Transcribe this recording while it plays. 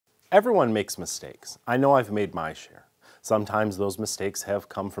Everyone makes mistakes. I know I've made my share. Sometimes those mistakes have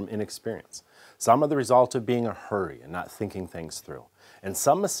come from inexperience. Some are the result of being in a hurry and not thinking things through. And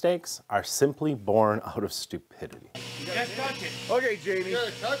some mistakes are simply born out of stupidity. Just touch it. Okay, Jamie. You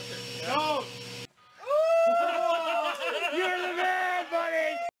gotta touch it. No! You're the man,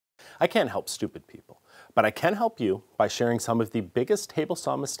 buddy! I can't help stupid people, but I can help you by sharing some of the biggest table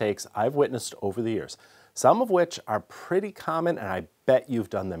saw mistakes I've witnessed over the years, some of which are pretty common, and I bet you've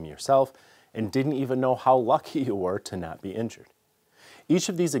done them yourself and didn't even know how lucky you were to not be injured. Each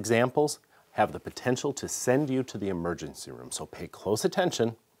of these examples have the potential to send you to the emergency room, so pay close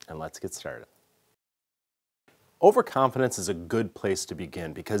attention and let's get started. Overconfidence is a good place to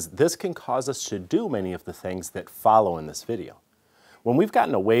begin because this can cause us to do many of the things that follow in this video. When we've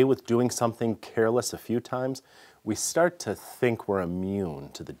gotten away with doing something careless a few times, we start to think we're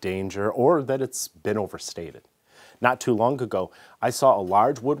immune to the danger or that it's been overstated. Not too long ago, I saw a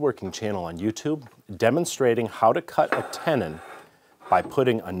large woodworking channel on YouTube demonstrating how to cut a tenon by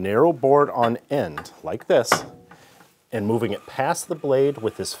putting a narrow board on end, like this, and moving it past the blade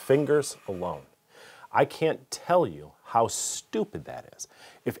with his fingers alone. I can't tell you how stupid that is.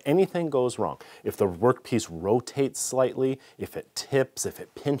 If anything goes wrong, if the workpiece rotates slightly, if it tips, if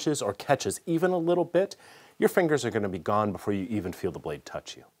it pinches or catches even a little bit, your fingers are going to be gone before you even feel the blade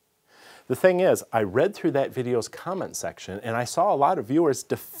touch you. The thing is, I read through that video's comment section and I saw a lot of viewers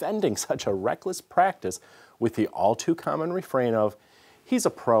defending such a reckless practice with the all too common refrain of, he's a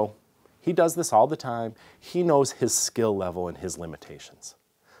pro, he does this all the time, he knows his skill level and his limitations.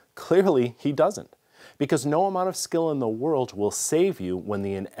 Clearly, he doesn't, because no amount of skill in the world will save you when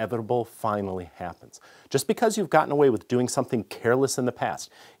the inevitable finally happens. Just because you've gotten away with doing something careless in the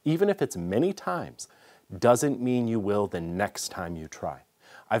past, even if it's many times, doesn't mean you will the next time you try.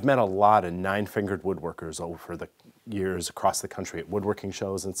 I've met a lot of nine-fingered woodworkers over the years across the country at woodworking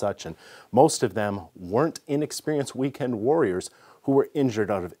shows and such, and most of them weren't inexperienced weekend warriors who were injured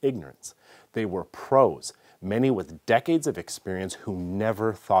out of ignorance. They were pros, many with decades of experience who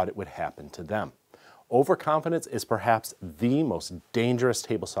never thought it would happen to them. Overconfidence is perhaps the most dangerous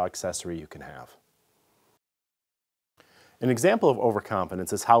table saw accessory you can have. An example of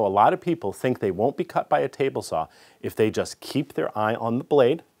overconfidence is how a lot of people think they won't be cut by a table saw if they just keep their eye on the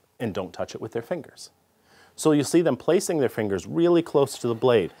blade and don't touch it with their fingers. So you'll see them placing their fingers really close to the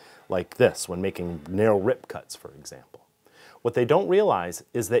blade, like this when making narrow rip cuts, for example. What they don't realize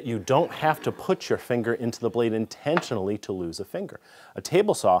is that you don't have to put your finger into the blade intentionally to lose a finger. A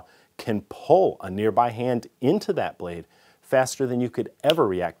table saw can pull a nearby hand into that blade faster than you could ever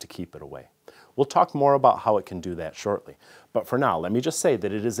react to keep it away. We'll talk more about how it can do that shortly. But for now, let me just say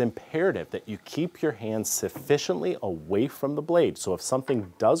that it is imperative that you keep your hands sufficiently away from the blade so if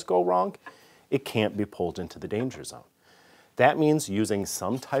something does go wrong, it can't be pulled into the danger zone. That means using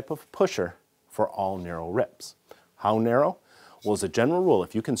some type of pusher for all narrow rips. How narrow? Well, as a general rule,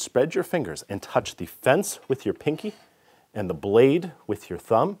 if you can spread your fingers and touch the fence with your pinky and the blade with your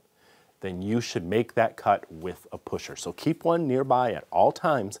thumb, then you should make that cut with a pusher. So keep one nearby at all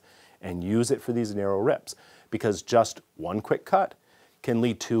times and use it for these narrow rips, because just one quick cut can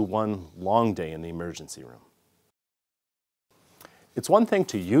lead to one long day in the emergency room. It's one thing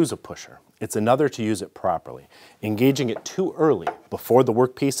to use a pusher, it's another to use it properly. Engaging it too early, before the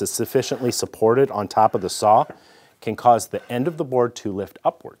workpiece is sufficiently supported on top of the saw, can cause the end of the board to lift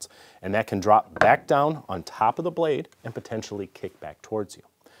upwards, and that can drop back down on top of the blade and potentially kick back towards you.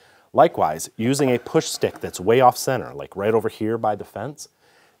 Likewise, using a push stick that's way off center, like right over here by the fence,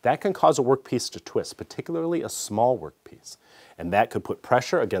 that can cause a workpiece to twist, particularly a small workpiece, and that could put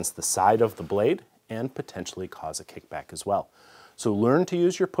pressure against the side of the blade and potentially cause a kickback as well. So learn to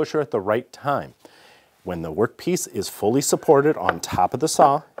use your pusher at the right time, when the workpiece is fully supported on top of the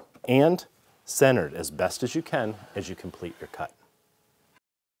saw and centered as best as you can as you complete your cut.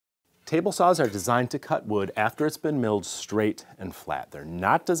 Table saws are designed to cut wood after it's been milled straight and flat. They're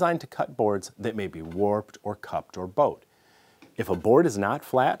not designed to cut boards that may be warped or cupped or bowed. If a board is not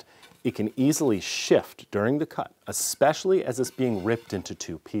flat, it can easily shift during the cut, especially as it's being ripped into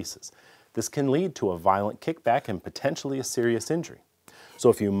two pieces. This can lead to a violent kickback and potentially a serious injury. So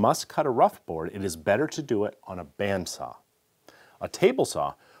if you must cut a rough board, it is better to do it on a bandsaw. A table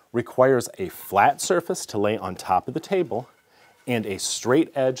saw requires a flat surface to lay on top of the table and a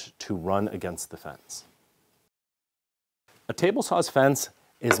straight edge to run against the fence. A table saw's fence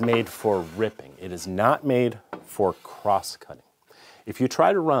is made for ripping. It is not made for cross-cutting. If you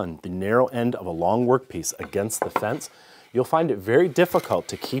try to run the narrow end of a long workpiece against the fence, you'll find it very difficult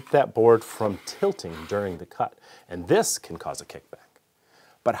to keep that board from tilting during the cut, and this can cause a kickback.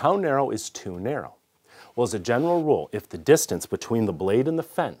 But how narrow is too narrow? Well, as a general rule, if the distance between the blade and the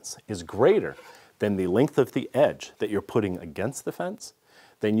fence is greater than the length of the edge that you're putting against the fence,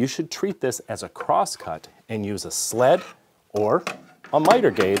 then you should treat this as a crosscut and use a sled or a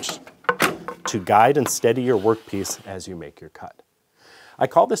miter gauge to guide and steady your workpiece as you make your cut. I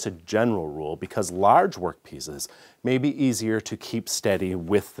call this a general rule because large workpieces may be easier to keep steady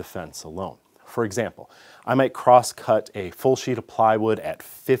with the fence alone. For example, I might cross-cut a full sheet of plywood at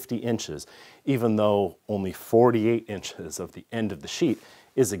 50 inches, even though only 48 inches of the end of the sheet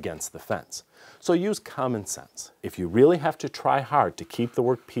is against the fence. So use common sense. If you really have to try hard to keep the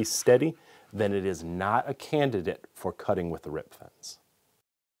workpiece steady, then it is not a candidate for cutting with the rip fence.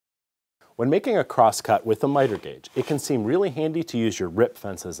 When making a crosscut with a miter gauge, it can seem really handy to use your rip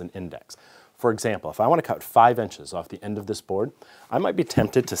fence as an index. For example, if I want to cut 5 inches off the end of this board, I might be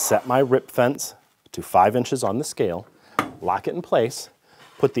tempted to set my rip fence to 5 inches on the scale, lock it in place,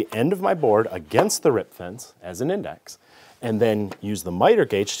 put the end of my board against the rip fence as an index, and then use the miter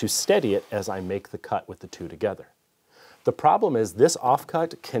gauge to steady it as I make the cut with the two together. The problem is this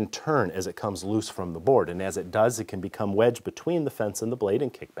offcut can turn as it comes loose from the board, and as it does, it can become wedged between the fence and the blade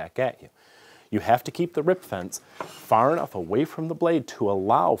and kick back at you. You have to keep the rip fence far enough away from the blade to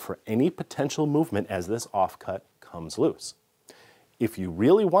allow for any potential movement as this offcut comes loose. If you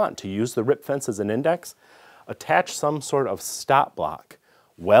really want to use the rip fence as an index, attach some sort of stop block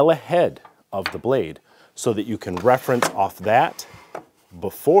well ahead of the blade so that you can reference off that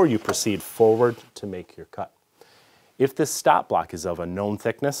before you proceed forward to make your cut. If this stop block is of a known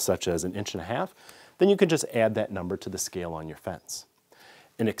thickness, such as 1.5 inches, then you can just add that number to the scale on your fence.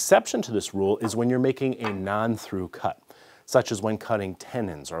 An exception to this rule is when you're making a non-through cut, such as when cutting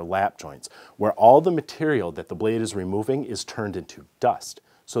tenons or lap joints, where all the material that the blade is removing is turned into dust,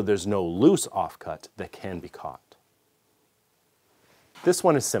 so there's no loose offcut that can be caught. This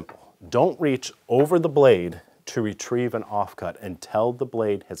one is simple. Don't reach over the blade to retrieve an offcut until the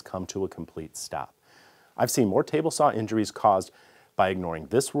blade has come to a complete stop. I've seen more table saw injuries caused by ignoring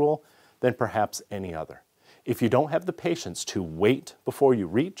this rule than perhaps any other. If you don't have the patience to wait before you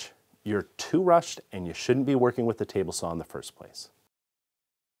reach, you're too rushed and you shouldn't be working with the table saw in the first place.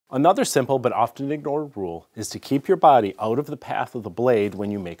 Another simple but often ignored rule is to keep your body out of the path of the blade when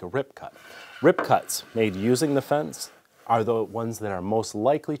you make a rip cut. Rip cuts made using the fence are the ones that are most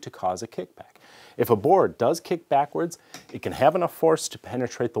likely to cause a kickback. If a board does kick backwards, it can have enough force to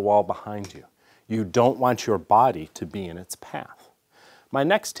penetrate the wall behind you. You don't want your body to be in its path. My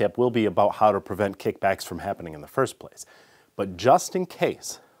next tip will be about how to prevent kickbacks from happening in the first place. But just in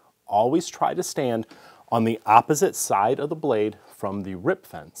case, always try to stand on the opposite side of the blade from the rip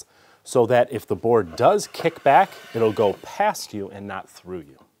fence so that if the board does kick back, it'll go past you and not through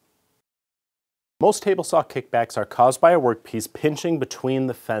you. Most table saw kickbacks are caused by a workpiece pinching between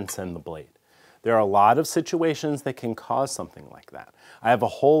the fence and the blade. There are a lot of situations that can cause something like that. I have a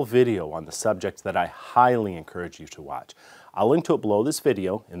whole video on the subject that I highly encourage you to watch. I'll link to it below this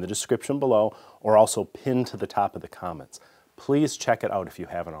video, in the description below, or also pinned to the top of the comments. Please check it out if you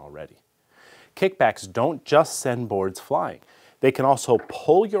haven't already. Kickbacks don't just send boards flying. They can also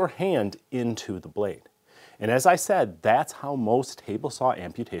pull your hand into the blade. And as I said, that's how most table saw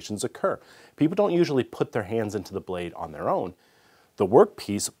amputations occur. People don't usually put their hands into the blade on their own. The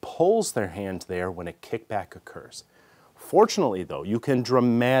workpiece pulls their hand there when a kickback occurs. Fortunately though, you can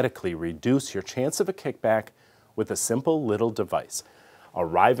dramatically reduce your chance of a kickback with a simple little device, a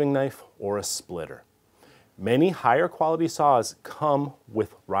riving knife or a splitter. Many higher quality saws come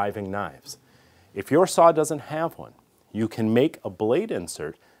with riving knives. If your saw doesn't have one, you can make a blade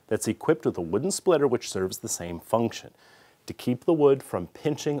insert that's equipped with a wooden splitter which serves the same function, to keep the wood from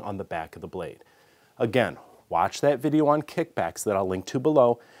pinching on the back of the blade. Again, watch that video on kickbacks that I'll link to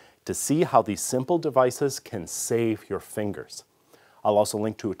below to see how these simple devices can save your fingers. I'll also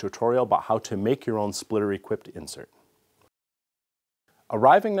link to a tutorial about how to make your own splitter-equipped insert. A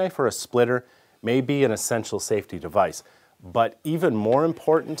riving knife or a splitter may be an essential safety device, but even more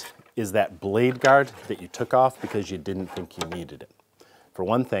important is that blade guard that you took off because you didn't think you needed it. For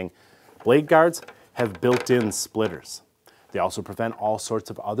one thing, blade guards have built-in splitters. They also prevent all sorts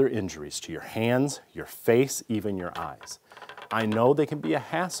of other injuries to your hands, your face, even your eyes. I know they can be a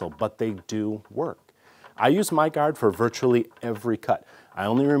hassle, but they do work. I use my guard for virtually every cut. I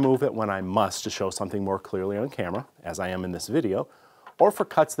only remove it when I must to show something more clearly on camera, as I am in this video, or for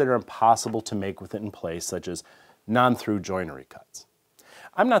cuts that are impossible to make with it in place, such as non-through joinery cuts.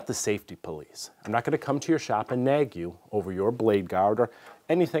 I'm not the safety police. I'm not going to come to your shop and nag you over your blade guard or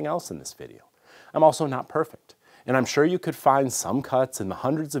anything else in this video. I'm also not perfect, and I'm sure you could find some cuts in the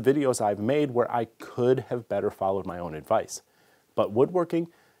hundreds of videos I've made where I could have better followed my own advice. But woodworking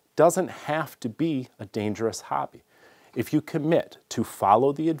doesn't have to be a dangerous hobby. If you commit to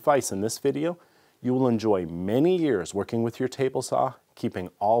follow the advice in this video, you will enjoy many years working with your table saw, keeping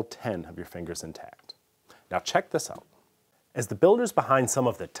all 10 of your fingers intact. Now check this out. As the builders behind some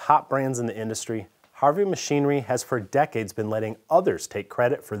of the top brands in the industry, Harvey Machinery has for decades been letting others take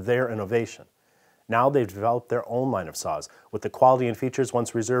credit for their innovation. Now they've developed their own line of saws with the quality and features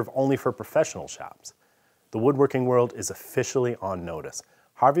once reserved only for professional shops. The woodworking world is officially on notice.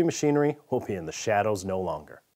 Harvey Machinery will be in the shadows no longer.